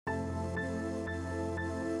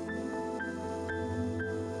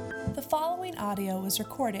The following audio was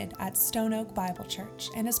recorded at Stone Oak Bible Church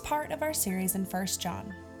and is part of our series in 1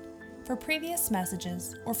 John. For previous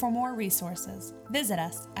messages or for more resources, visit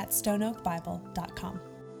us at stoneoakbible.com.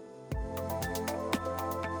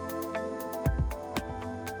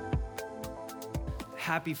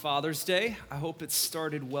 Happy Father's Day. I hope it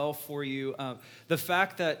started well for you. The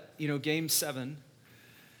fact that, Game 7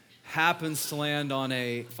 happens to land on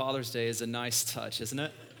a Father's Day is a nice touch, isn't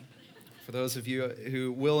it? For those of you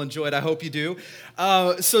who will enjoy it, I hope you do.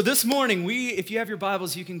 So this morning, if you have your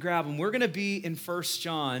Bibles, you can grab them. We're going to be in 1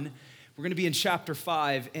 John. We're going to be in chapter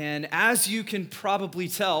 5. And as you can probably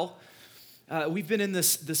tell, we've been in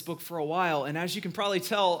this book for a while. And as you can probably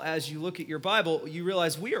tell, as you look at your Bible, you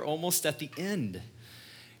realize we are almost at the end.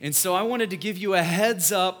 And so I wanted to give you a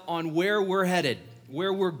heads up on where we're headed,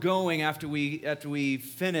 where we're going after we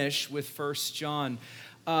finish with 1 John.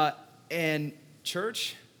 And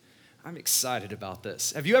church, I'm excited about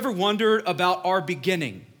this. Have you ever wondered about our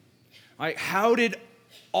beginning? Right? How did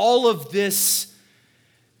all of this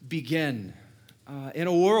begin? In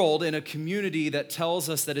a world, in a community that tells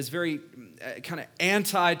us that is very kind of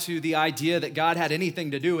anti to the idea that God had anything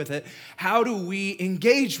to do with it, how do we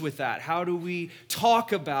engage with that? How do we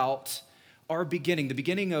talk about our beginning, the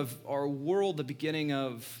beginning of our world, the beginning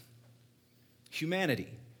of humanity,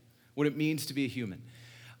 what it means to be a human?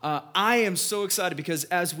 I am so excited because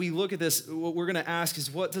as we look at this, what we're going to ask is,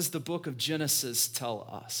 what does the book of Genesis tell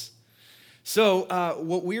us? So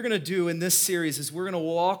what we're going to do in this series is we're going to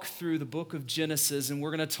walk through the book of Genesis and we're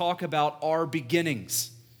going to talk about our beginnings,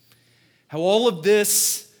 how all of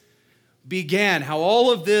this began, how all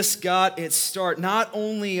of this got its start, not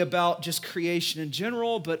only about just creation in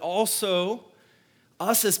general, but also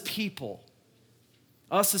us as people.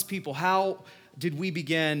 How did we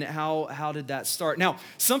begin? How did that start? Now,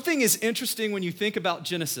 something is interesting when you think about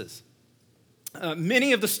Genesis.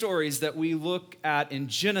 Many of the stories that we look at in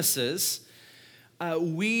Genesis,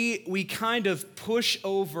 we kind of push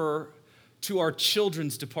over to our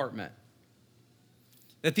children's department.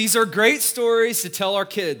 That these are great stories to tell our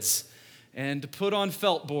kids and to put on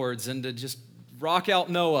felt boards and to just rock out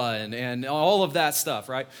Noah and all of that stuff,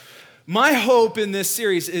 right? My hope in this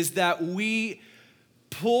series is that we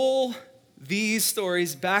pull these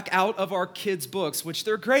stories back out of our kids' books, which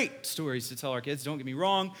they're great stories to tell our kids, don't get me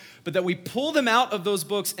wrong, but that we pull them out of those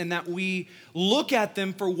books and that we look at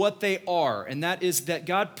them for what they are, and that is that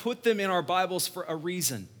God put them in our Bibles for a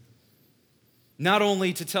reason. Not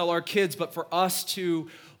only to tell our kids, but for us to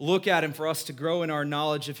look at Him, for us to grow in our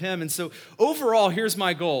knowledge of Him. And so overall, here's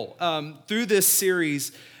my goal. Through this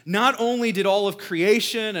series, not only did all of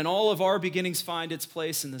creation and all of our beginnings find its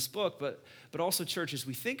place in this book, but also, church, as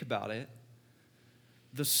we think about it,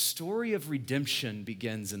 the story of redemption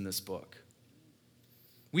begins in this book.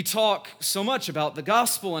 We talk so much about the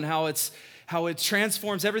gospel and how it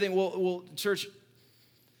transforms everything. Well, church,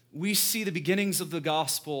 we see the beginnings of the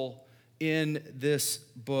gospel in this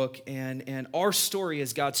book, and our story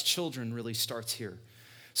as God's children really starts here.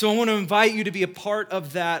 So I want to invite you to be a part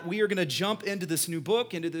of that. We are going to jump into this new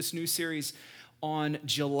book, into this new series on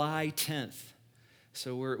July 10th.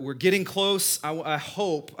 So we're getting close. I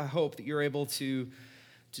hope that you're able to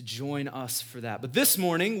join us for that. But this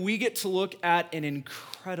morning, we get to look at an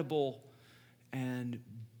incredible and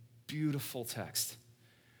beautiful text.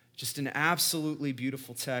 Just an absolutely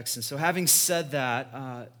beautiful text. And so having said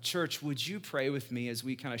that, church, would you pray with me as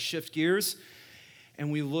we kind of shift gears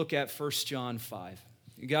and we look at 1 John 5.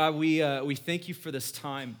 God, we thank you for this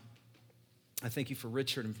time. I thank you for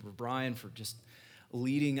Richard and for Brian for just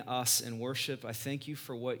leading us in worship. I thank you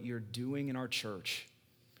for what you're doing in our church.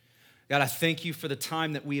 God, I thank you for the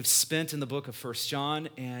time that we have spent in the book of 1 John.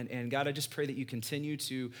 And God, I just pray that you continue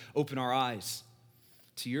to open our eyes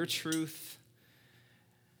to your truth,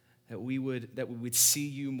 that we would see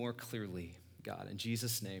you more clearly, God. In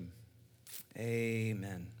Jesus' name,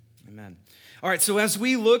 amen. Amen. All right, so as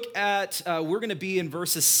we look at, we're going to be in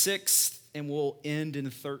verses 6 and we'll end in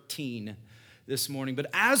 13 this morning. But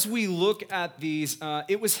as we look at these,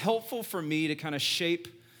 it was helpful for me to kind of shape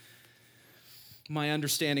my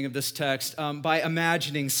understanding of this text by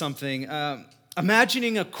imagining something,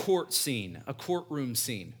 imagining a court scene, a courtroom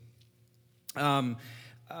scene.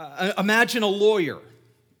 Imagine a lawyer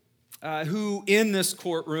who in this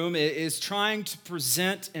courtroom is trying to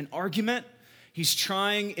present an argument. He's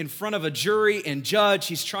trying in front of a jury and judge,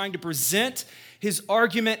 he's trying to present his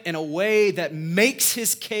argument in a way that makes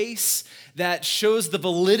his case, that shows the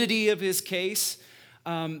validity of his case.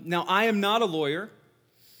 Now, I am not a lawyer.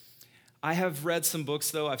 I have read some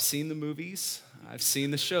books, though. I've seen the movies. I've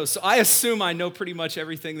seen the shows. So I assume I know pretty much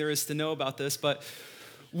everything there is to know about this. But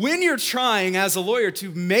when you're trying as a lawyer to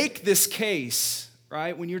make this case,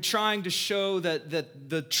 right, when you're trying to show that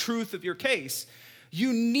the truth of your case,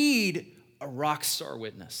 you need a rock star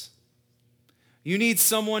witness. You need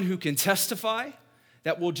someone who can testify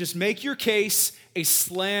that will just make your case a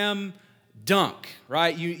slam dunk,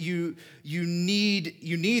 right? You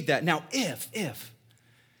need that. Now,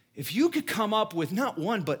 if you could come up with not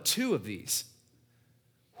one but two of these,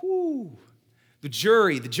 the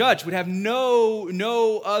jury, the judge would have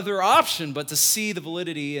no other option but to see the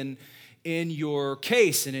validity in your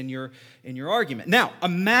case and in your argument. Now,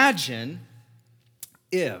 imagine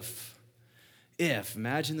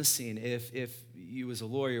imagine the scene, if you as a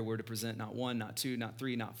lawyer were to present not one, not two, not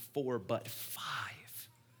three, not four, but 5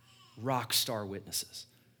 rock star witnesses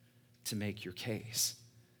to make your case.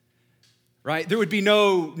 Right? There would be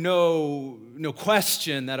no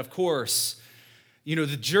question that, of course,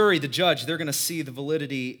 the jury, the judge, they're going to see the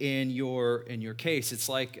validity in your case. It's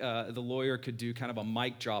like the lawyer could do kind of a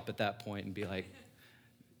mic drop at that point and be like,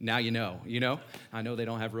 now you know. I know they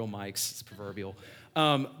don't have real mics, it's proverbial.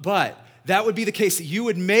 But that would be the case, that you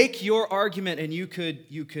would make your argument and you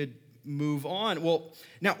could move on. Well,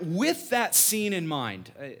 now with that scene in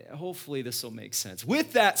mind, hopefully this will make sense.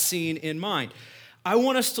 With that scene in mind, I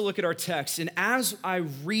want us to look at our text, and as I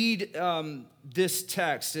read this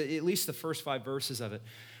text, at least the first 5 verses of it,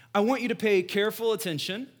 I want you to pay careful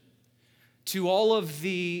attention to all of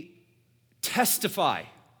the testimony,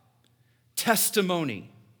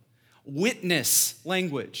 witness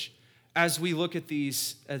language as we look at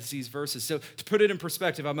these verses. So to put it in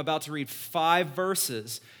perspective, I'm about to read 5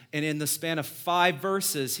 verses, and in the span of 5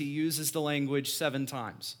 verses, he uses the language 7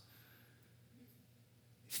 times.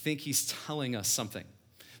 I think he's telling us something.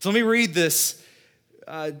 So let me read this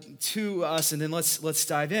to us, and then let's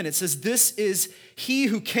dive in. It says, "This is he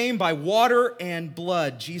who came by water and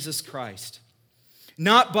blood, Jesus Christ.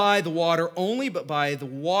 Not by the water only, but by the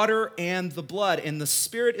water and the blood. And the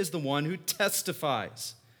Spirit is the one who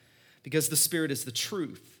testifies, because the Spirit is the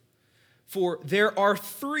truth. For there are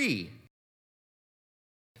 3,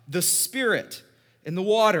 the Spirit and the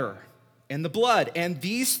water and the blood, and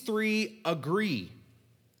these 3 agree."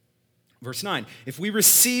 Verse 9, "If we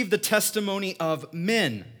receive the testimony of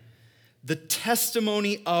men, the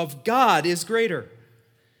testimony of God is greater.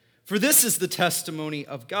 For this is the testimony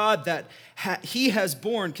of God that he has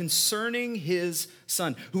borne concerning his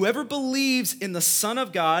Son. Whoever believes in the Son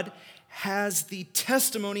of God has the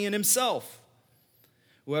testimony in himself.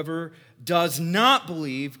 Whoever does not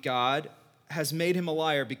believe God has made him a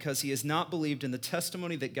liar, because he has not believed in the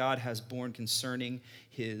testimony that God has borne concerning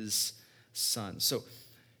his Son." So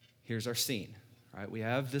here's our scene. Right? We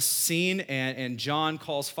have this scene, and John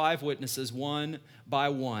calls 5 witnesses, one by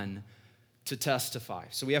one, to testify.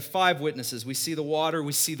 So we have 5 witnesses. We see the water,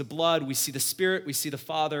 we see the blood, we see the Spirit, we see the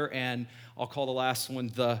Father, and I'll call the last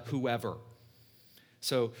one the whoever.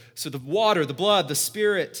 So the water, the blood, the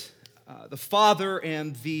Spirit, the Father,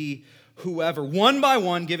 and the whoever, one by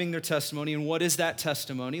one giving their testimony. And what is that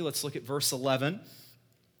testimony? Let's look at verse 11.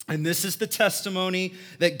 "And this is the testimony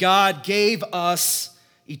that God gave us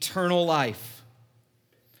eternal life.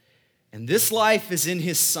 And this life is in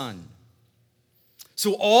his Son."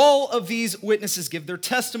 So all of these witnesses give their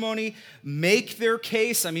testimony, make their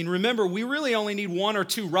case. I mean, remember, we really only need 1 or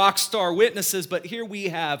 2 rock star witnesses, but here we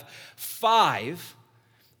have 5,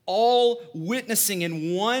 all witnessing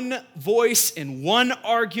in one voice, in one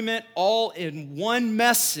argument, all in one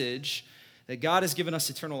message, that God has given us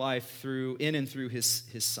eternal life in and through his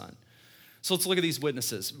Son. So let's look at these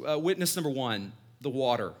witnesses. Witness number 1, the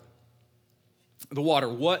water. The water.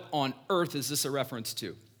 What on earth is this a reference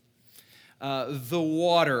to? The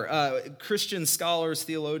water. Christian scholars,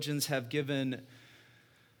 theologians have given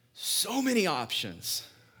so many options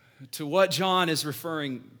to what John is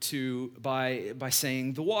referring to by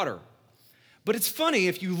saying the water. But it's funny,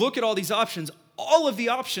 if you look at all these options, all of the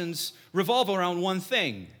options revolve around one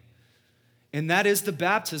thing, and that is the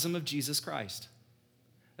baptism of Jesus Christ.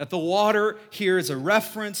 That the water here is a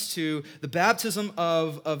reference to the baptism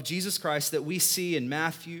of Jesus Christ that we see in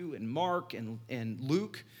Matthew and Mark and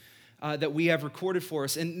Luke, that we have recorded for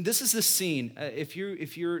us. And this is the scene, if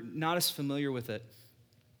you're not as familiar with it,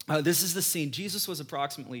 this is the scene. Jesus was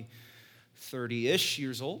approximately 30-ish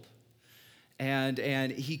years old,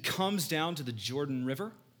 and he comes down to the Jordan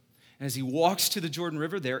River. And as he walks to the Jordan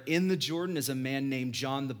River, there in the Jordan is a man named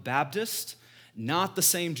John the Baptist. Not the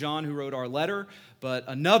same John who wrote our letter, but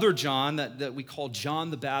another John that we call John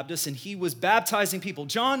the Baptist, and he was baptizing people.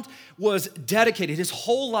 John was dedicated. His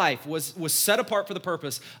whole life was set apart for the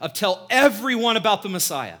purpose of tell everyone about the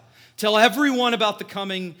Messiah, tell everyone about the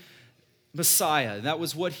coming Messiah. That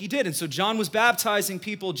was what he did. And so John was baptizing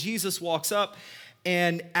people. Jesus walks up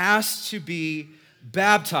and asks to be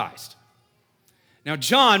baptized. Now,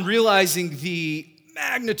 John, realizing the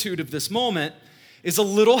magnitude of this moment, is a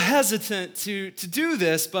little hesitant to do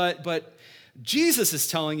this, but Jesus is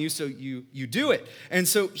telling you, so you do it. And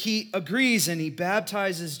so he agrees and he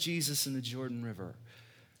baptizes Jesus in the Jordan River.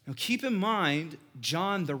 Now, keep in mind,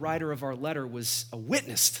 John, the writer of our letter, was a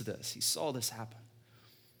witness to this. He saw this happen.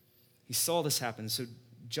 So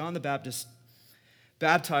John the Baptist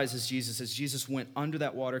baptizes Jesus. As Jesus went under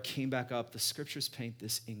that water, came back up, the scriptures paint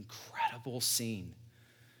this incredible scene.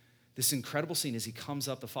 This incredible scene as he comes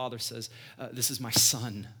up, the Father says, this is my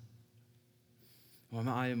Son.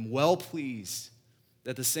 I am well pleased.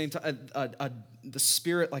 At the same time, the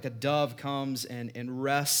Spirit like a dove comes and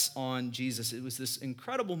rests on Jesus. It was this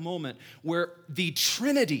incredible moment where the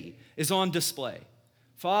Trinity is on display.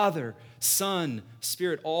 Father, Son,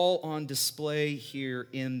 Spirit, all on display here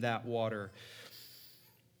in that water.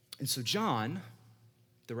 And so John,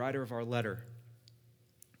 the writer of our letter,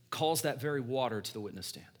 calls that very water to the witness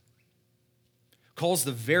stand. Calls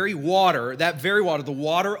the very water, the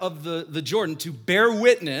water of the Jordan, to bear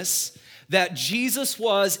witness that Jesus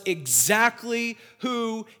was exactly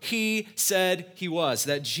who he said he was.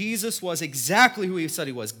 That Jesus was exactly who he said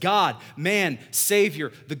he was. God, man,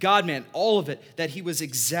 Savior, the God-man, all of it. That he was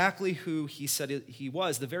exactly who he said he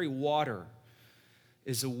was. The very water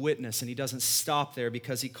is a witness, and he doesn't stop there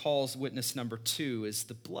because he calls witness number 2 is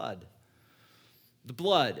the blood. The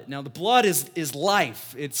blood. Now, the blood is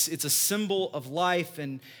life. It's a symbol of life,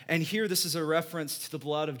 and here this is a reference to the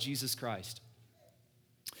blood of Jesus Christ.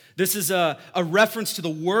 This is a reference to the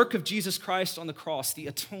work of Jesus Christ on the cross, the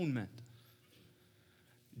atonement.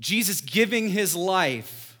 Jesus giving his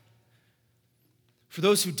life for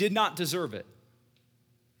those who did not deserve it.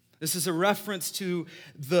 This is a reference to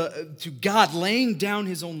God laying down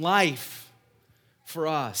his own life for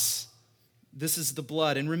us. This is the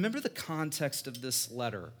blood. And remember the context of this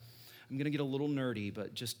letter. I'm going to get a little nerdy,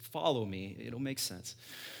 but just follow me. It'll make sense.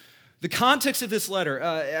 The context of this letter,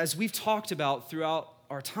 as we've talked about throughout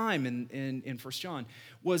our time in 1 John,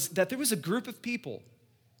 was that there was a group of people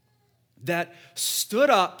that stood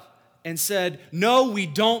up and said, no, we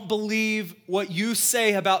don't believe what you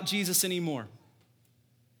say about Jesus anymore.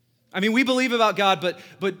 I mean, we believe about God,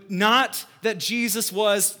 but not that Jesus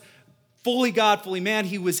was fully God, fully man.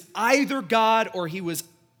 He was either God or he was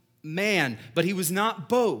man, but he was not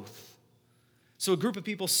both. So a group of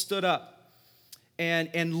people stood up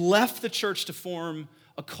and left the church to form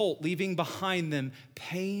a cult, leaving behind them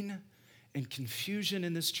pain and confusion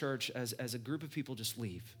in this church as a group of people just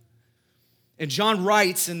leave. And John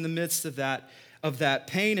writes in the midst of that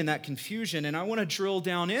pain and that confusion, and I want to drill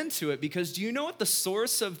down into it because do you know what the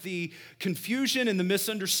source of the confusion and the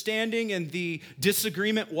misunderstanding and the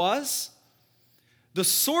disagreement was? The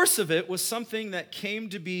source of it was something that came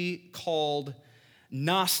to be called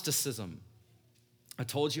Gnosticism. I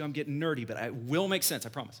told you I'm getting nerdy, but it will make sense, I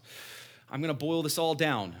promise. I'm going to boil this all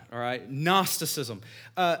down, all right? Gnosticism.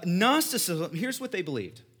 Gnosticism, here's what they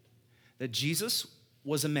believed. That Jesus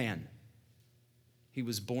was a man. He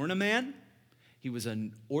was born a man. He was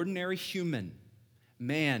an ordinary human.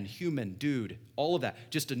 Man, human, dude, all of that.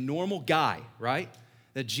 Just a normal guy, right?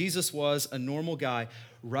 That Jesus was a normal guy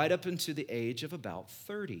right up into the age of about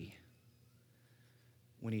 30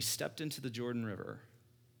 when he stepped into the Jordan River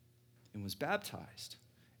and was baptized.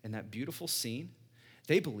 And that beautiful scene,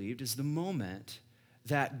 they believed, is the moment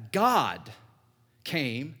that God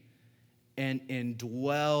came and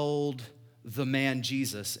indwelled the man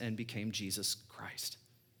Jesus and became Jesus Christ.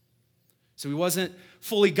 So he wasn't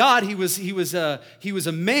fully God. He was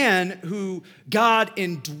a man who God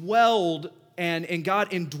indwelled, and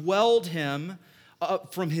God indwelled him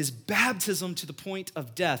from his baptism to the point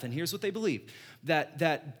of death. And here's what they believe.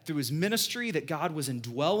 That through his ministry, that God was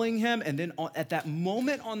indwelling him, and then at that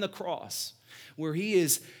moment on the cross, where he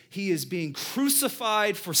is being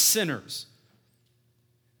crucified for sinners,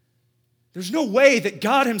 there's no way that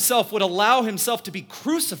God himself would allow himself to be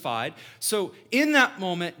crucified. So in that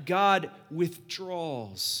moment, God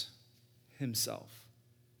withdraws himself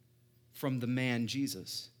from the man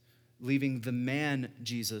Jesus, leaving the man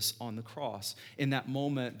Jesus on the cross. In that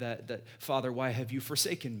moment that Father, why have you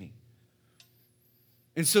forsaken me?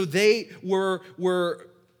 And so they were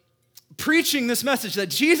preaching this message that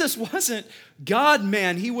Jesus wasn't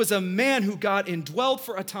God-man. He was a man who God indwelled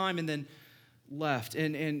for a time and then left.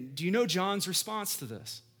 And do you know John's response to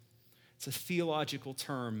this? It's a theological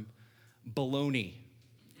term, baloney.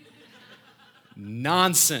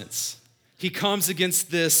 Nonsense. He comes against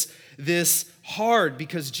this hard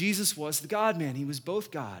because Jesus was the God-man. He was both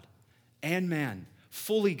God and man,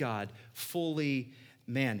 fully God, fully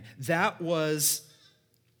man. That was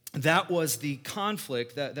the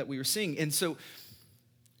conflict that we were seeing. And so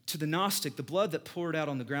to the Gnostic, the blood that poured out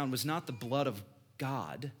on the ground was not the blood of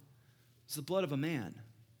God, it was the blood of a man.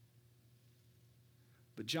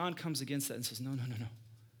 But John comes against that and says, no.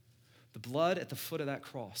 The blood at the foot of that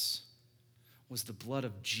cross was the blood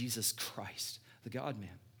of Jesus Christ, the God-man.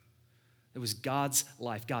 It was God's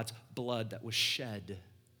life, God's blood that was shed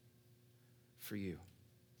for you.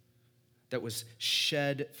 That was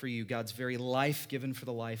shed for you, God's very life given for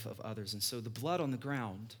the life of others. And so the blood on the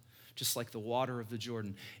ground, just like the water of the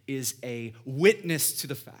Jordan, is a witness to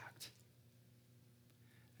the fact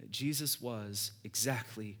that Jesus was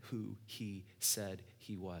exactly who he said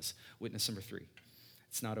he was. Witness number 3.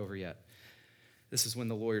 It's not over yet. This is when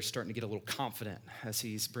the lawyer's starting to get a little confident as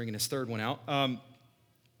he's bringing his third one out.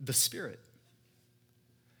 The Spirit.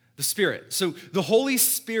 The Spirit. So the Holy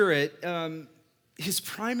Spirit, his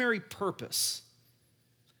primary purpose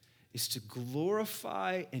is to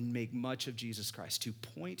glorify and make much of Jesus Christ, to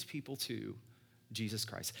point people to Jesus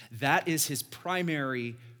Christ. That is his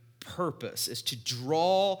primary purpose, is to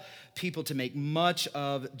draw people to make much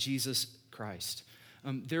of Jesus Christ.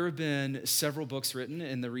 There have been several books written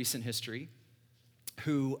in the recent history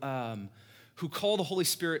who call the Holy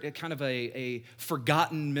Spirit a kind of a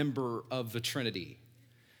forgotten member of the Trinity,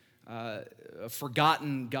 a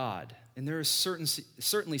forgotten God. And there is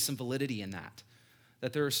certainly some validity in that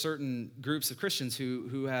there are certain groups of Christians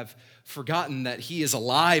who have forgotten that he is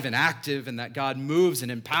alive and active and that God moves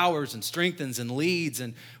and empowers and strengthens and leads,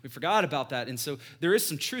 and we forgot about that. And so there is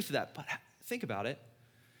some truth to that, but think about it.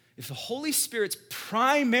 If the Holy Spirit's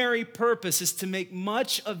primary purpose is to make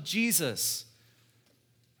much of Jesus,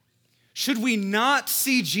 should we not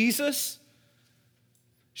see Jesus?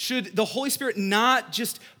 Should the Holy Spirit not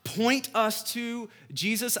just point us to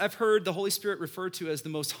Jesus? I've heard the Holy Spirit referred to as the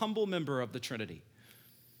most humble member of the Trinity,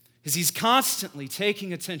 because he's constantly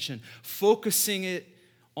taking attention, focusing it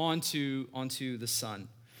onto the Son.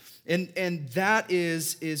 And that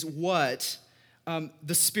is what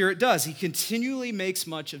the Spirit does. He continually makes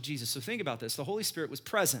much of Jesus. So think about this. The Holy Spirit was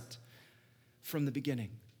present from the beginning.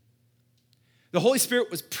 The Holy Spirit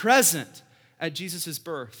was present at Jesus'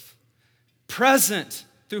 birth, present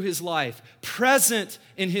through his life, present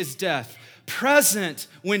in his death, present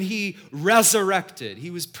when he resurrected. He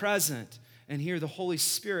was present. And here the Holy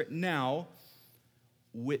Spirit now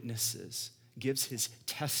witnesses, gives his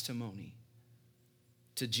testimony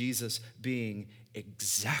to Jesus being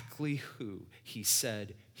exactly who he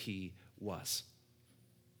said he was.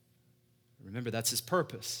 Remember, that's his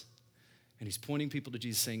purpose. And he's pointing people to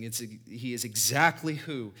Jesus, saying he is exactly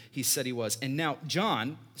who he said he was. And now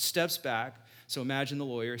John steps back. So imagine the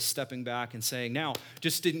lawyer stepping back and saying, now,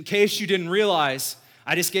 just in case you didn't realize,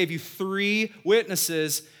 I just gave you 3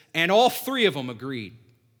 witnesses, and all 3 of them agreed.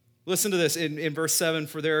 Listen to this in verse 7,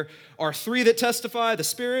 for there are 3 that testify, the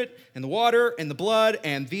Spirit and the water and the blood,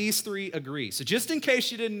 and these 3 agree. So just in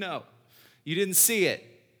case you didn't know, you didn't see it,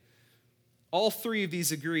 all 3 of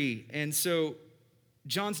these agree. And so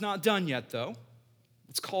John's not done yet, though.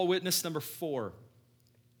 Let's call witness number 4.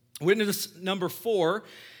 Witness number 4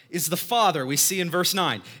 is the Father. We see in verse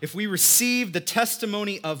 9. If we receive the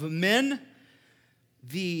testimony of men,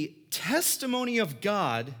 the testimony of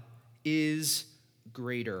God is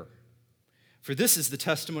greater. For this is the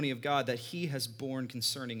testimony of God that he has borne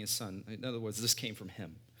concerning his Son. In other words, this came from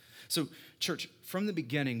him. So, church, from the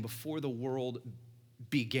beginning, before the world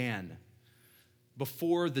began,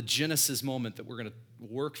 before the Genesis moment that we're going to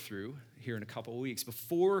work through here in a couple of weeks,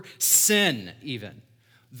 before sin even,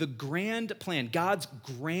 the grand plan, God's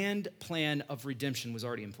grand plan of redemption was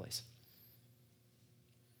already in place.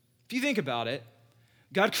 If you think about it,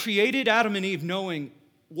 God created Adam and Eve knowing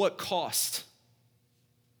what cost.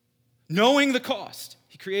 Knowing the cost,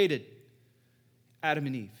 he created Adam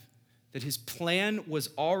and Eve. That his plan was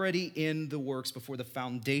already in the works before the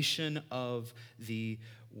foundation of the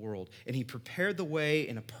world. And he prepared the way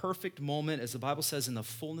in a perfect moment, as the Bible says, in the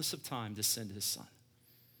fullness of time to send his Son.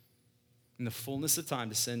 In the fullness of time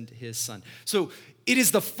to send his Son. So it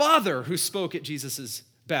is the Father who spoke at Jesus'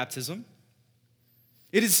 baptism.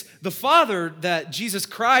 It is the Father that Jesus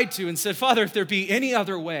cried to and said, Father, if there be any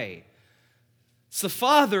other way. It's the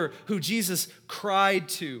Father who Jesus cried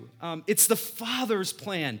to. It's the Father's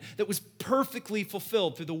plan that was perfectly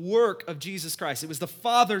fulfilled through the work of Jesus Christ. It was the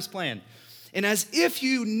Father's plan. And as if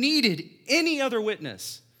you needed any other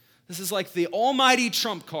witness, this is like the almighty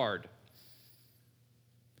trump card,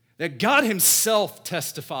 that God himself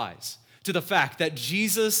testifies to the fact that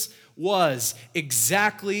Jesus was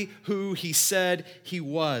exactly who he said he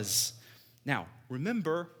was. Now,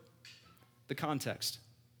 remember, the context.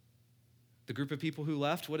 The group of people who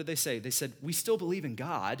left, what did they say? They said, we still believe in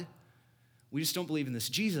God. We just don't believe in this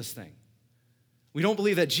Jesus thing. We don't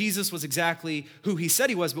believe that Jesus was exactly who he said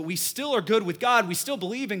he was, but we still are good with God. We still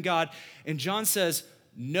believe in God. And John says,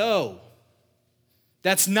 no,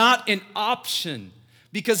 that's not an option,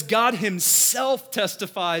 because God himself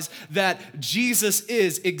testifies that Jesus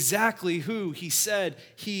is exactly who he said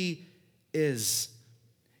he is.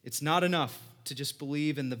 It's not enough to just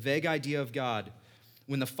believe in the vague idea of God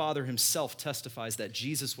when the Father himself testifies that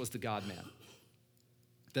Jesus was the God-man,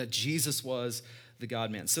 that Jesus was the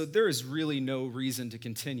God-man. So there is really no reason to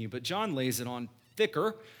continue, but John lays it on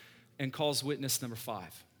thicker and calls witness number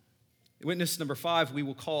 5. Witness number 5 we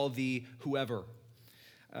will call the whoever.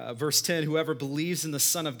 Verse 10, whoever believes in the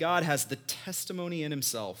Son of God has the testimony in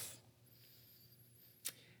himself.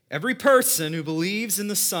 Every person who believes in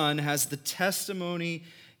the Son has the testimony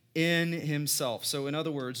in himself. So in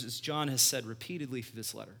other words, as John has said repeatedly through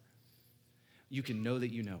this letter, you can know that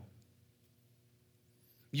you know.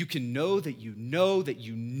 You can know that you know that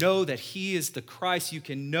you know that he is the Christ. You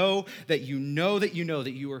can know that you know that you know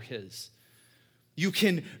that you are his. You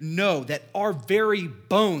can know that our very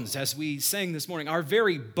bones, as we sang this morning, our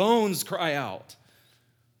very bones cry out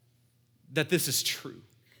that this is true,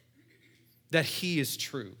 that he is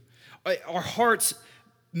true. Our hearts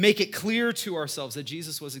make it clear to ourselves that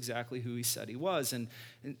Jesus was exactly who he said he was. And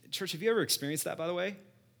church, have you ever experienced that, by the way?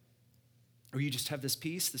 Or you just have this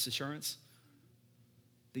peace, this assurance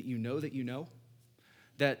that you know?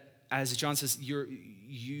 That, as John says,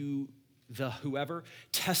 the whoever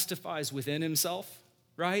testifies within himself,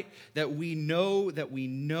 right? That we know that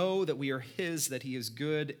we are his, that he is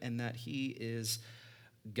good, and that he is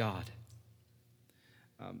God.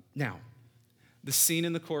 Now, the scene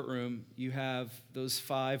in the courtroom, you have those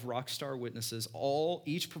 5 rock star witnesses,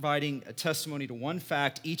 each providing a testimony to one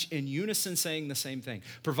fact, each in unison saying the same thing,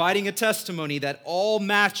 providing a testimony that all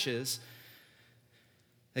matches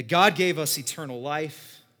that God gave us eternal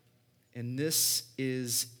life, and this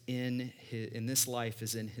life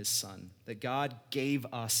is in his Son, that God gave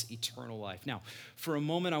us eternal life. Now, for a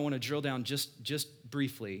moment, I want to drill down just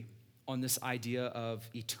briefly on this idea of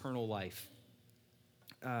eternal life.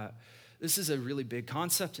 This is a really big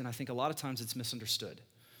concept, and I think a lot of times it's misunderstood.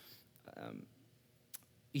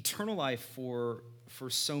 Eternal life for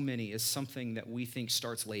so many is something that we think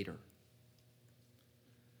starts later.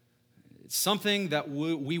 It's something that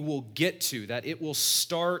we will get to, that it will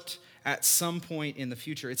start at some point in the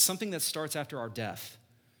future. It's something that starts after our death,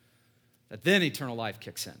 that then eternal life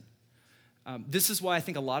kicks in. This is why I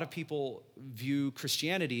think a lot of people view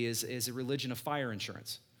Christianity as a religion of fire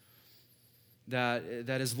insurance. That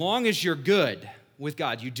as long as you're good with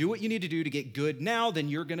God, you do what you need to do to get good now, then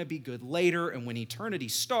you're going to be good later, and when eternity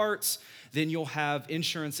starts, then you'll have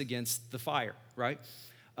insurance against the fire, right?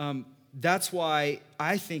 That's why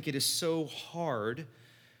I think it is so hard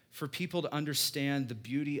for people to understand the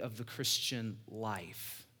beauty of the Christian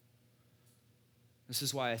life. This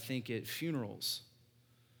is why I think at funerals,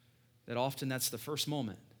 that often that's the first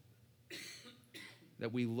moment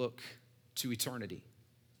that we look to eternity.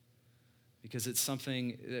 Because it's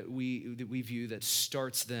something that we view that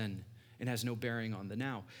starts then and has no bearing on the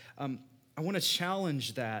now. I want to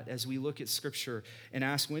challenge that as we look at Scripture and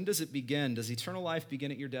ask, when does it begin? Does eternal life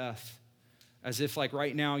begin at your death? As if like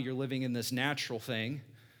right now you're living in this natural thing,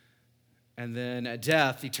 and then at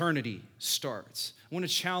death, eternity starts. I want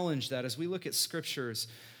to challenge that as we look at Scriptures.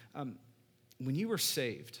 When you were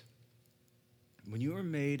saved, when you were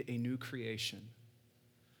made a new creation,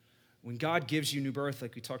 when God gives you new birth,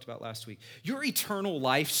 like we talked about last week, your eternal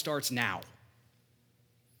life starts now.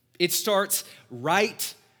 It starts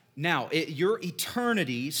right now. Your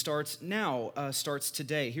eternity starts now, starts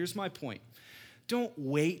today. Here's my point. Don't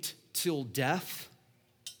wait till death.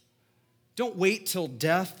 Don't wait till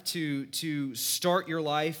death to start your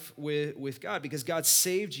life with God, because God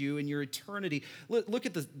saved you in your eternity. Look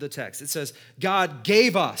at the text. It says, God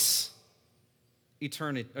gave us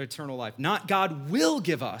eternal life. Not God will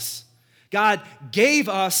give us. God gave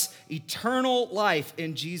us eternal life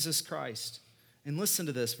in Jesus Christ. And listen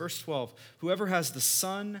to this, verse 12. Whoever has the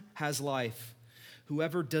Son has life.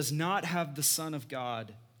 Whoever does not have the Son of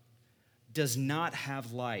God does not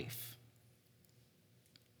have life.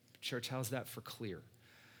 Church, how's that for clear?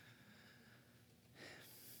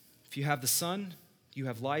 If you have the Son, you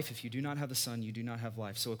have life. If you do not have the Son, you do not have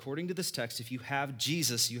life. So according to this text, if you have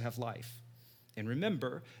Jesus, you have life. And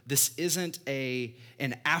remember, this isn't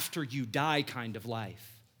an after you die kind of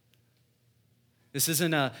life. This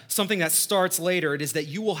isn't something that starts later. It is that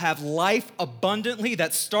you will have life abundantly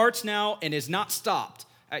that starts now and is not stopped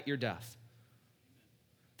at your death.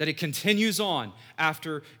 that it continues on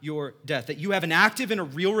after your death, that you have an active and a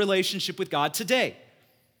real relationship with God today.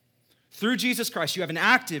 Through Jesus Christ, you have an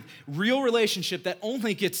active, real relationship that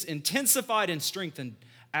only gets intensified and strengthened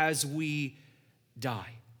as we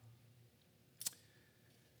die.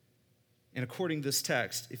 And according to this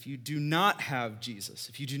text, if you do not have Jesus,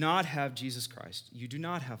 if you do not have Jesus Christ, you do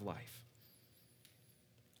not have life.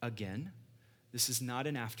 Again, this is not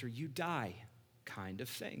an after you die kind of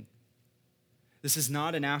thing. This is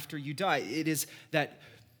not an after you die. It is that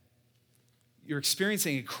you're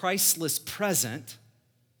experiencing a Christless present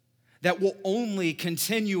that will only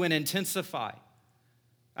continue and intensify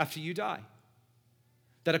after you die.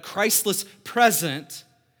 That a Christless present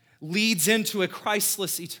leads into a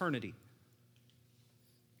Christless eternity.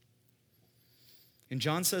 And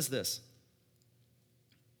John says this,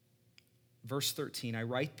 verse 13, I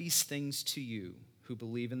write these things to you who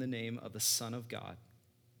believe in the name of the Son of God.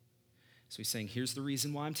 So he's saying, here's the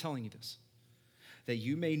reason why I'm telling you this, that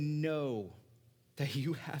you may know that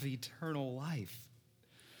you have eternal life.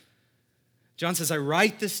 John says, I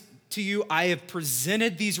write this to you. I have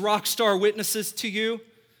presented these rock star witnesses to you.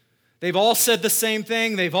 They've all said the same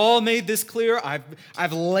thing. They've all made this clear.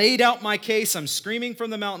 I've laid out my case. I'm screaming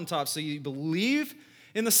from the mountaintop. So you believe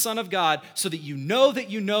in the Son of God so that you know that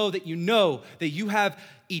you know that you know that you have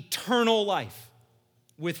eternal life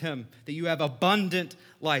with him, that you have abundant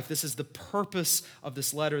life. This is the purpose of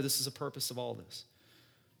this letter. This is the purpose of all this.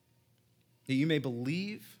 That you may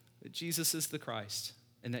believe that Jesus is the Christ,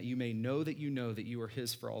 and that you may know that you are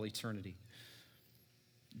his for all eternity.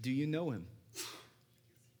 Do you know him?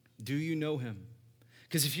 Do you know him?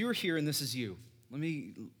 Because if you're here and this is you,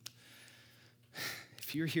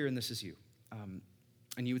 if you're here and this is you,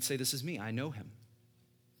 and you would say, this is me, I know him.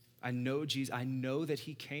 I know Jesus. I know that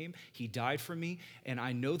he came, he died for me, and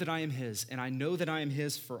I know that I am his, and I know that I am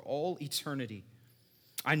his for all eternity.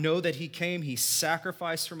 I know that he came, he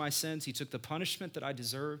sacrificed for my sins, he took the punishment that I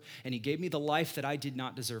deserved, and he gave me the life that I did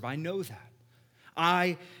not deserve. I know that.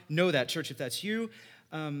 I know that. Church, if that's you,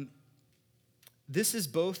 this is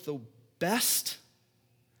both the best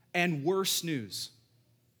and worst news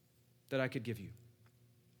that I could give you.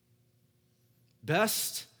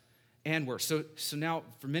 Best and worst. So now,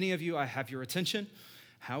 for many of you, I have your attention.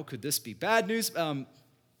 How could this be bad news? I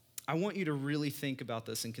want you to really think about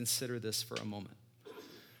this and consider this for a moment.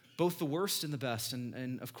 Both the worst and the best,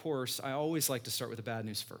 and of course, I always like to start with the bad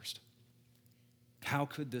news first. How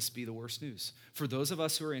could this be the worst news? For those of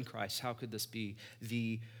us who are in Christ, how could this be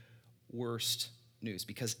the worst news?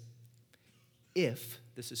 Because if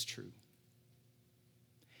this is true,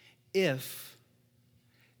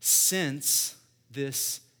 since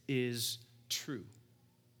this is true,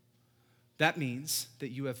 that means that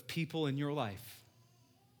you have people in your life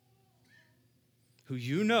who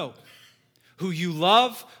you know, who you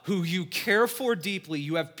love, who you care for deeply.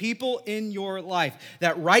 You have people in your life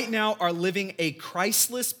that right now are living a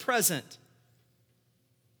Christless present,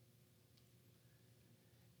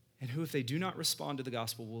 and who, if they do not respond to the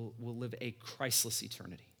gospel, will live a Christless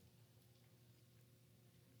eternity.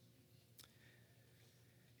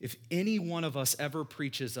 If any one of us ever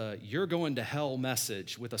preaches a "you're going to hell"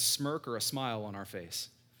 message with a smirk or a smile on our face,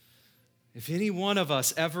 if any one of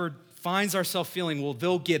us ever finds ourselves feeling, well,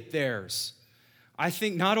 they'll get theirs, I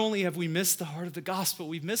think not only have we missed the heart of the gospel,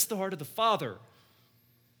 we've missed the heart of the Father.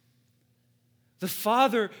 The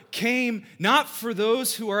Father came not for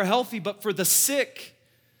those who are healthy, but for the sick.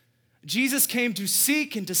 Jesus came to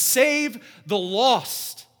seek and to save the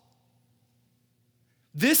lost.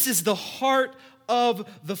 This is the heart of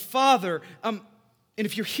the Father. And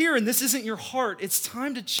if you're here and this isn't your heart, it's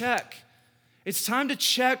time to check. It's time to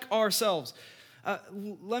check ourselves.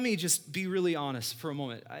 Let me just be really honest for a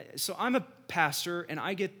moment. So I'm a pastor, and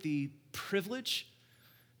I get the privilege,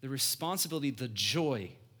 the responsibility, the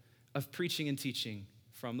joy of preaching and teaching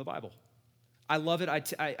from the Bible. I love it.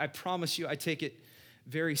 I promise you, I take it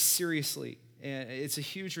very seriously, and it's a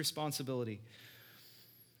huge responsibility.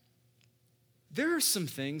 There are some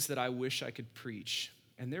things that I wish I could preach,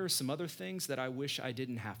 and there are some other things that I wish I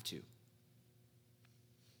didn't have to.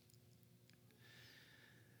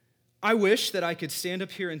 I wish that I could stand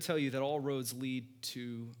up here and tell you that all roads lead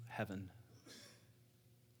to heaven.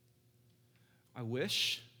 I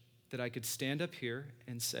wish that I could stand up here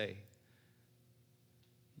and say,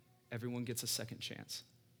 everyone gets a second chance.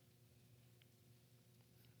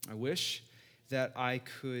 I wish that I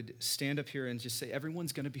could stand up here and just say,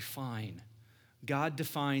 everyone's going to be fine. God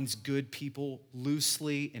defines good people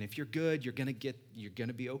loosely, and if you're good, you're going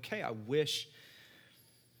to be okay. I wish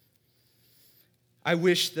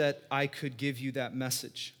that I could give you that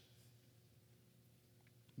message.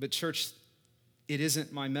 But church, it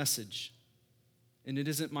isn't my message, and it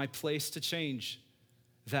isn't my place to change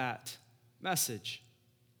that message.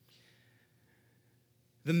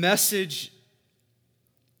 The message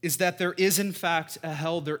is that there is in fact a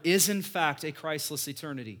hell, there is in fact a Christless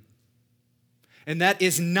eternity. And that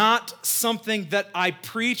is not something that I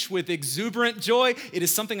preach with exuberant joy. It is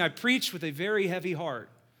something I preach with a very heavy heart.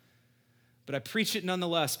 But I preach it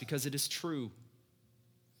nonetheless because it is true.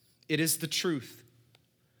 It is the truth.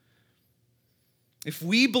 If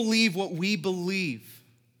we believe what we believe,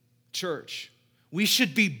 church, we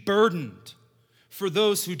should be burdened for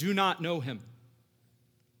those who do not know him.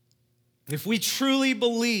 If we truly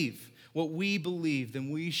believe what we believe,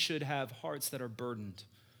 then we should have hearts that are burdened.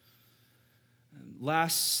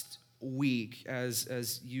 Last week,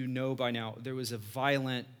 as you know by now, there was a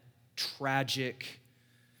violent, tragic,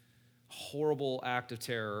 horrible act of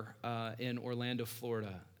terror in Orlando,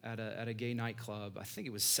 Florida, at a gay nightclub. I think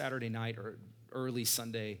it was Saturday night or early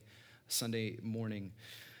Sunday morning.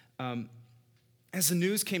 As the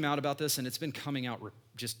news came out about this, and it's been coming out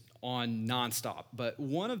just on nonstop, but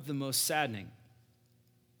one of the most saddening,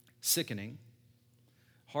 sickening,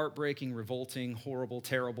 heartbreaking, revolting, horrible,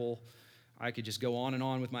 terrible, I could just go on and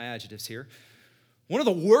on with my adjectives here. One of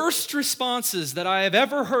the worst responses that I have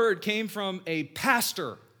ever heard came from a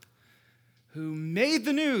pastor who made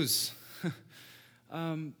the news.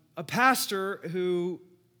 A pastor who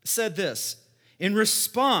said this in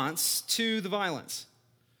response to the violence.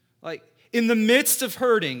 Like, in the midst of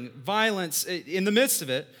hurting, violence, in the midst of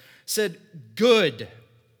it, said, "Good.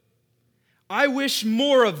 I wish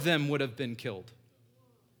more of them would have been killed."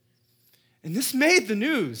 And this made the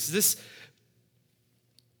news.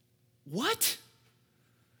 What?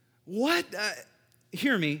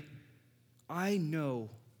 Hear me. I know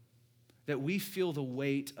that we feel the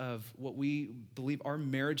weight of what we believe our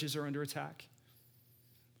marriages are under attack.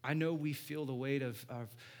 I know we feel the weight of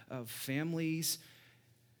families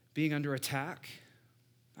being under attack.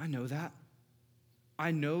 I know that.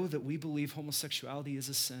 I know that we believe homosexuality is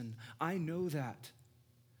a sin. I know that.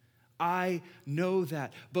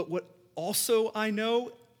 But what also I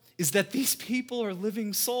know is that these people are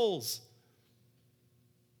living souls.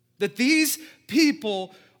 That these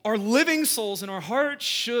people are living souls, and our hearts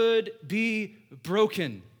should be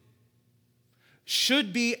broken.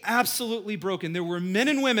 Should be absolutely broken. There were men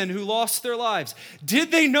and women who lost their lives.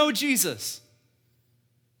 Did they know Jesus?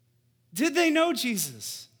 Did they know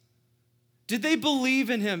Jesus? Did they believe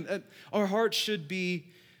in him? Our hearts should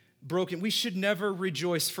be broken. We should never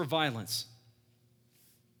rejoice for violence.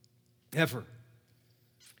 Ever.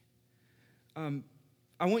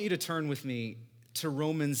 I want you to turn with me to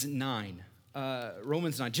Romans 9.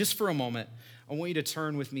 Romans 9, just for a moment. I want you to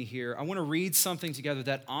turn with me here. I want to read something together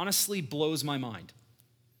that honestly blows my mind.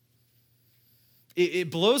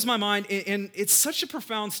 It blows my mind, and it's such a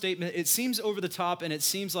profound statement. It seems over the top, and it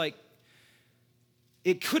seems like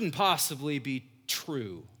it couldn't possibly be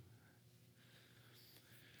true.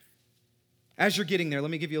 As you're getting there,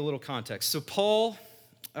 let me give you a little context. So Paul,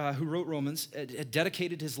 who wrote Romans, had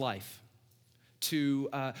dedicated his life to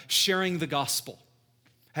sharing the gospel,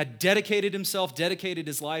 had dedicated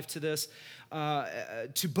his life to this,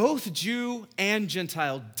 to both Jew and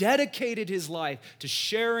Gentile, dedicated his life to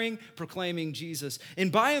sharing, proclaiming Jesus.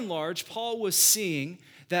 And by and large, Paul was seeing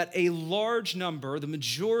that a large number, the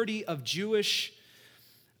majority of Jewish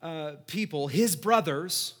people, his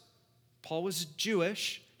brothers, Paul was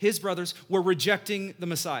Jewish, his brothers were rejecting the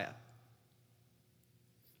Messiah.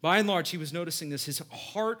 By and large, he was noticing this. His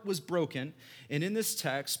heart was broken, and in this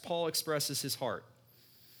text, Paul expresses his heart.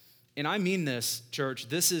 And I mean this, church.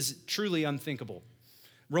 This is truly unthinkable.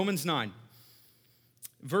 Romans 9,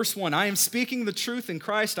 verse 1, "I am speaking the truth in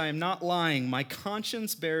Christ. I am not lying. My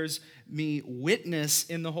conscience bears me witness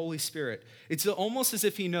in the Holy Spirit." It's almost as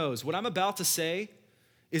if he knows what I'm about to say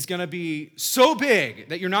is going to be so big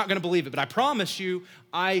that you're not going to believe it. But I promise you,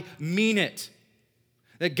 I mean it.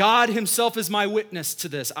 That God himself is my witness to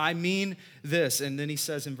this. I mean this. And then he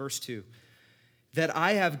says in verse 2, "That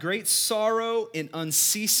I have great sorrow and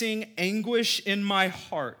unceasing anguish in my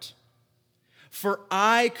heart. For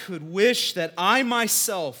I could wish that I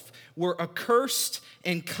myself were accursed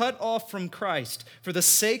and cut off from Christ for the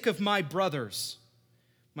sake of my brothers,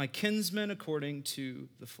 my kinsmen according to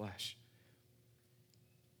the flesh."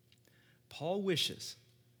 Paul wishes,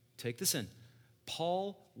 take this in,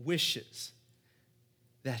 Paul wishes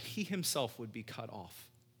that he himself would be cut off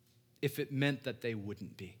if it meant that they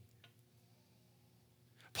wouldn't be.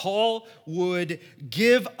 Paul would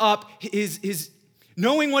give up his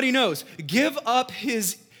knowing what he knows, give up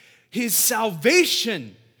his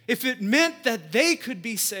salvation if it meant that they could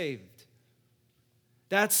be saved.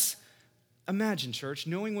 That's Imagine, church,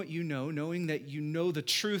 knowing what you know, knowing that you know the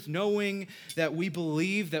truth, knowing that we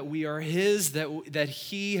believe that we are His, that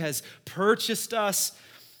He has purchased us,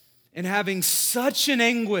 and having such an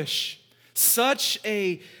anguish, such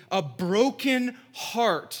a broken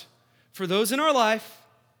heart for those in our life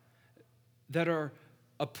that are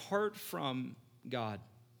apart from God,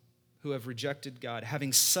 who have rejected God,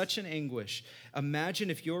 having such an anguish. Imagine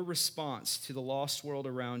if your response to the lost world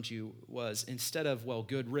around you was, instead of, well,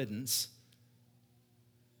 good riddance,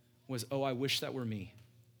 was, oh, I wish that were me.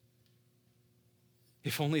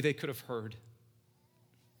 If only they could have heard.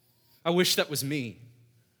 I wish that was me.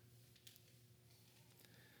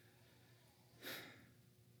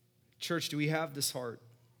 Church, do we have this heart?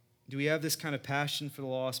 Do we have this kind of passion for the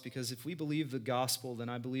lost? Because if we believe the gospel, then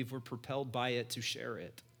I believe we're propelled by it to share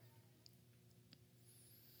it.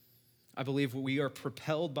 I believe we are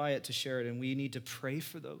propelled by it to share it, and we need to pray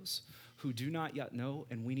for those who do not yet know,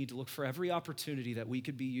 and we need to look for every opportunity that we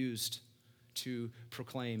could be used to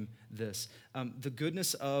proclaim this. The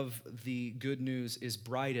goodness of the good news is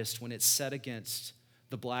brightest when it's set against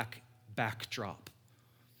the black backdrop.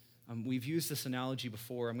 We've used this analogy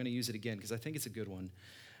before. I'm going to use it again because I think it's a good one.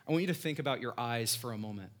 I want you to think about your eyes for a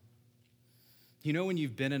moment. You know when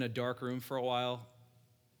you've been in a dark room for a while,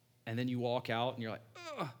 and then you walk out and you're like,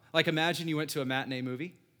 ugh. Like imagine you went to a matinee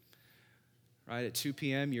movie. Right, at 2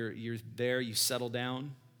 p.m., you're there, you settle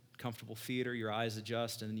down, comfortable theater, your eyes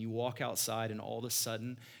adjust, and then you walk outside, and all of a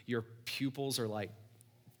sudden, your pupils are like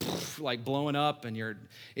blowing up, and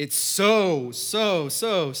it's so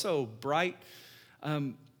bright.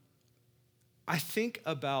 I think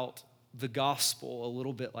about the gospel a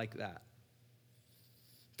little bit like that.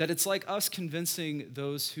 That it's like us convincing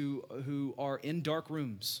those who are in dark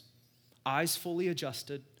rooms, eyes fully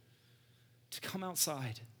adjusted, to come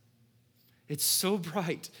outside. It's so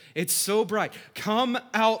bright. It's so bright. Come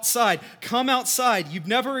outside. Come outside. You've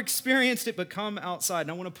never experienced it, but come outside.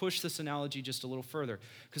 And I want to push this analogy just a little further.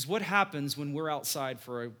 Because what happens when we're outside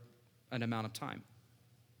for an amount of time?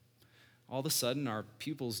 All of a sudden, our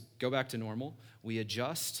pupils go back to normal. We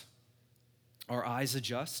adjust. Our eyes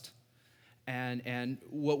adjust. And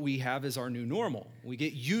what we have is our new normal. We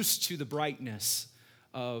get used to the brightness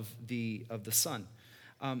of the sun.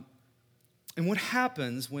 And what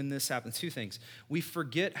happens when this happens? Two things. We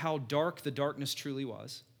forget how dark the darkness truly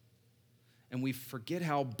was, and we forget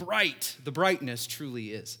how bright the brightness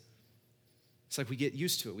truly is. It's like we get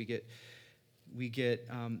used to it. We get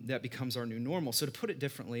that becomes our new normal. So to put it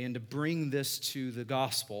differently, and to bring this to the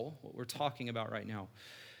gospel, what we're talking about right now,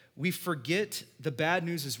 we forget the bad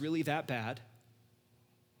news is really that bad,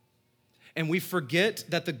 and we forget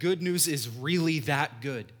that the good news is really that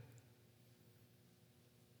good.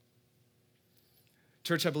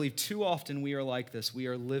 Church, I believe too often we are like this. We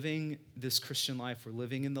are living this Christian life. We're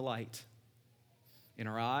living in the light. In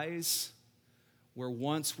our eyes, where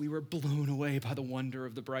once we were blown away by the wonder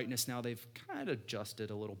of the brightness, now they've kind of adjusted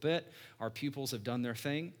a little bit. Our pupils have done their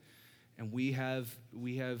thing, and we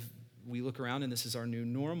look around, and this is our new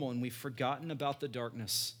normal, and we've forgotten about the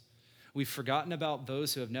darkness. We've forgotten about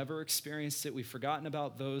those who have never experienced it. We've forgotten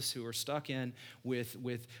about those who are stuck in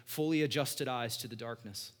with fully adjusted eyes to the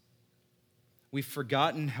darkness. We've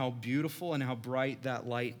forgotten how beautiful and how bright that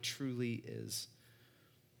light truly is.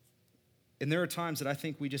 And there are times that I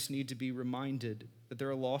think we just need to be reminded that there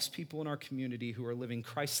are lost people in our community who are living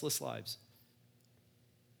Christless lives.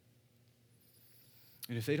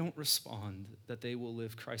 And if they don't respond, that they will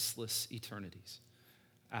live Christless eternities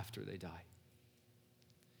after they die.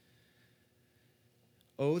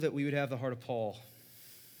 Oh, that we would have the heart of Paul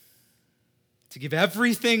to give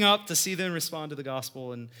everything up to see them respond to the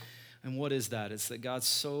gospel. And what is that? It's that God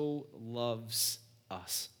so loves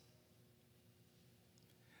us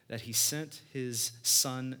that He sent His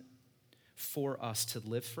Son for us, to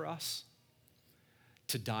live for us,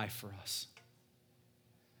 to die for us,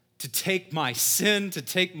 to take my sin, to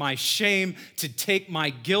take my shame, to take my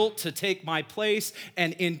guilt, to take my place,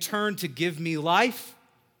 and in turn to give me life,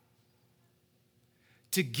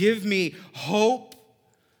 to give me hope,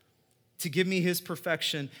 to give me His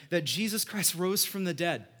perfection, that Jesus Christ rose from the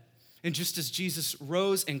dead. And just as Jesus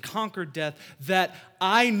rose and conquered death, that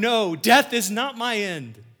I know death is not my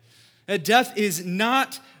end. That death is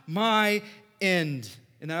not my end.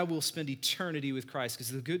 And that I will spend eternity with Christ,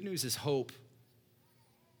 because the good news is hope.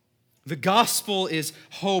 The gospel is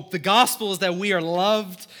hope. The gospel is that we are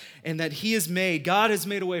loved and that God has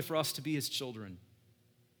made a way for us to be His children.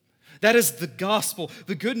 That is the gospel.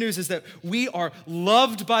 The good news is that we are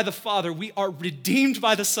loved by the Father. We are redeemed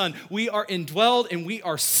by the Son. We are indwelled and we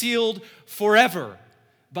are sealed forever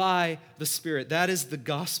by the Spirit. That is the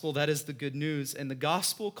gospel. That is the good news. And the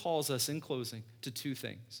gospel calls us, in closing, to two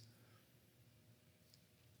things: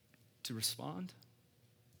 to respond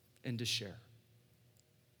and to share.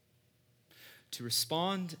 To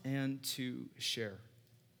respond and to share.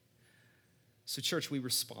 So, church, we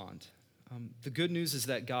respond. The good news is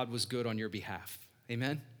that God was good on your behalf.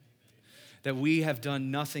 Amen? That we have done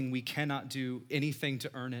nothing, we cannot do anything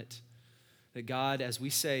to earn it. That God, as we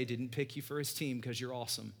say, didn't pick you for his team because you're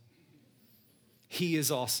awesome. He is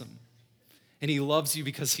awesome. And he loves you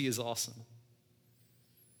because he is awesome.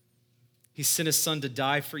 He sent his son to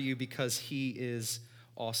die for you because he is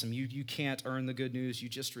awesome. You can't earn the good news. You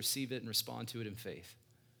just receive it and respond to it in faith.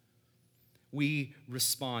 We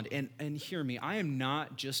respond. And hear me, I am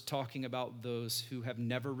not just talking about those who have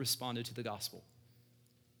never responded to the gospel.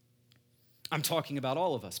 I'm talking about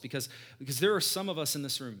all of us because there are some of us in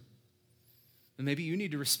this room, and maybe you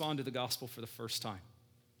need to respond to the gospel for the first time.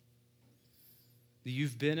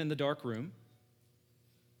 You've been in the dark room.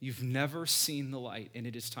 You've never seen the light, and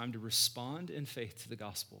it is time to respond in faith to the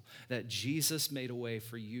gospel, that Jesus made a way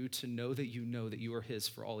for you to know that you are his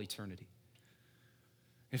for all eternity.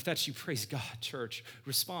 If that's you, praise God, church.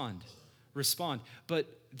 Respond. But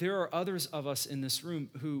there are others of us in this room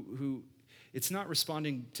who it's not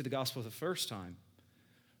responding to the gospel the first time.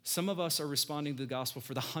 Some of us are responding to the gospel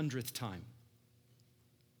for the 100th time.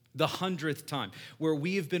 The 100th time, where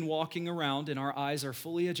we have been walking around and our eyes are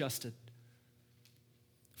fully adjusted,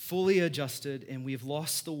 and we've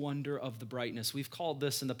lost the wonder of the brightness. We've called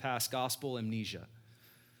this in the past gospel amnesia.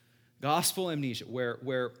 Gospel amnesia,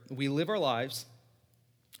 where we live our lives,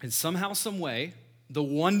 and somehow, some way, the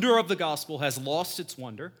wonder of the gospel has lost its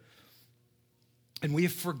wonder, and we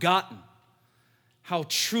have forgotten how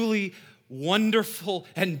truly wonderful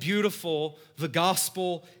and beautiful the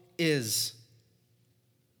gospel is.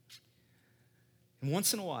 And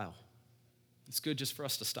once in a while, it's good just for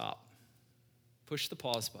us to stop, push the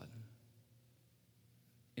pause button,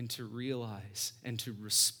 and to realize and to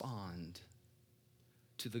respond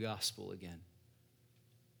to the gospel again.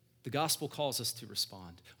 The gospel calls us to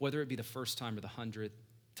respond, whether it be the first time or the 100th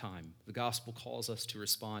time. The gospel calls us to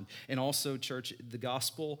respond. And also, church, the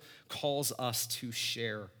gospel calls us to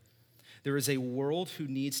share. There is a world who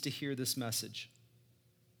needs to hear this message.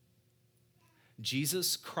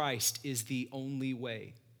 Jesus Christ is the only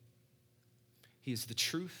way. He is the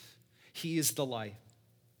truth. He is the life.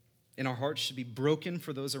 And our hearts should be broken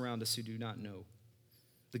for those around us who do not know.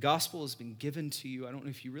 The gospel has been given to you, I don't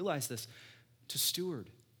know if you realize this, to steward,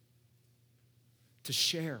 to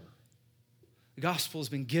share. The gospel has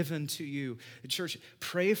been given to you. The church,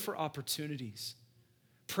 pray for opportunities.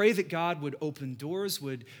 Pray that God would open doors,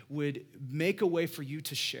 would make a way for you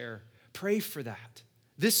to share. Pray for that.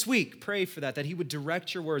 This week, pray for that he would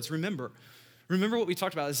direct your words. Remember what we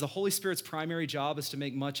talked about is the Holy Spirit's primary job is to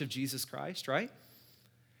make much of Jesus Christ, right?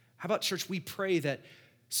 How about, church, we pray that,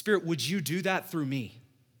 Spirit, would you do that through me?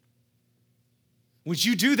 Would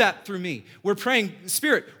you do that through me? We're praying,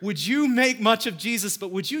 Spirit, would you make much of Jesus,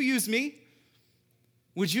 but would you use me?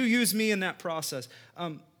 Would you use me in that process?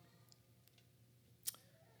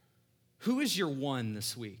 Who is your one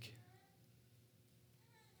this week?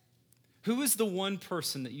 Who is the one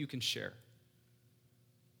person that you can share?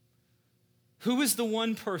 Who is the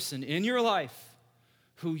one person in your life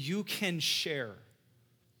who you can share?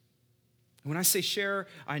 When I say share,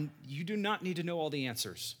 you do not need to know all the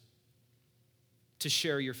answers to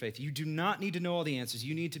share your faith. You do not need to know all the answers.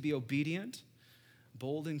 You need to be obedient,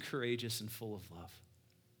 bold and courageous, and full of love.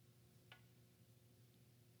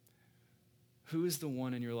 Who is the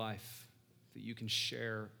one in your life that you can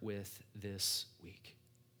share with this week?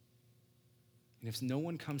 And if no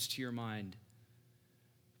one comes to your mind,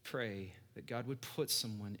 pray that God would put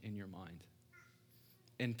someone in your mind.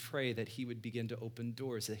 And pray that he would begin to open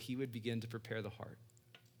doors, that he would begin to prepare the heart.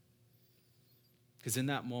 Because in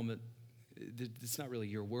that moment, it's not really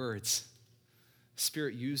your words.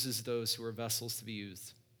 Spirit uses those who are vessels to be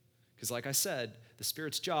used. Because like I said, the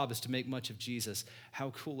Spirit's job is to make much of Jesus.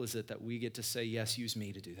 How cool is it that we get to say, yes, use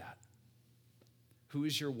me to do that? Who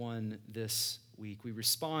is your one this week? We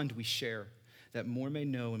respond, we share, that more may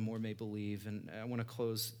know and more may believe. And I want to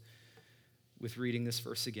close with reading this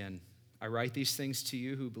verse again. I write these things to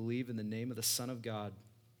you who believe in the name of the Son of God,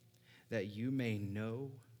 that you may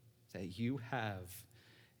know that you have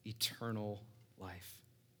eternal life.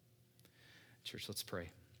 Church, let's pray.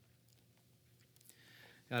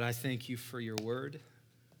 God, I thank you for your word.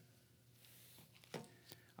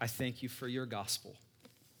 I thank you for your gospel.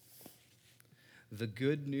 The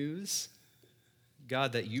good news,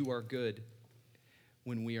 God, that you are good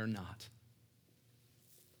when we are not.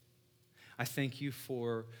 I thank you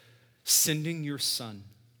for sending your Son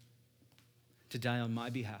to die on my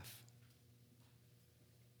behalf,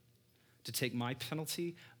 to take my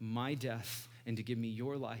penalty, my death, and to give me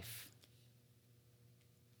your life.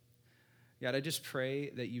 God, I just pray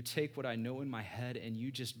that you take what I know in my head and you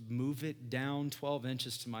just move it down 12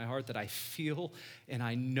 inches to my heart, that I feel and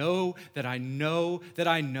I know that I know that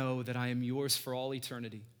I know that I am yours for all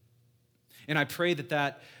eternity. And I pray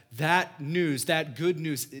that news, that good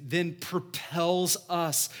news, then propels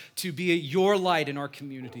us to be your light in our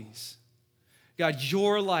communities. God,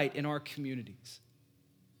 your light in our communities.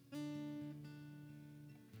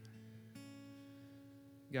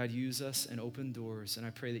 God, use us and open doors, and I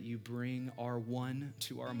pray that you bring our one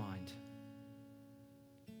to our mind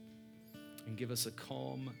and give us a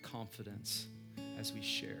calm confidence as we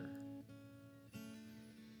share,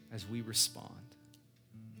 as we respond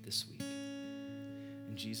this week.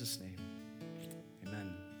 In Jesus' name.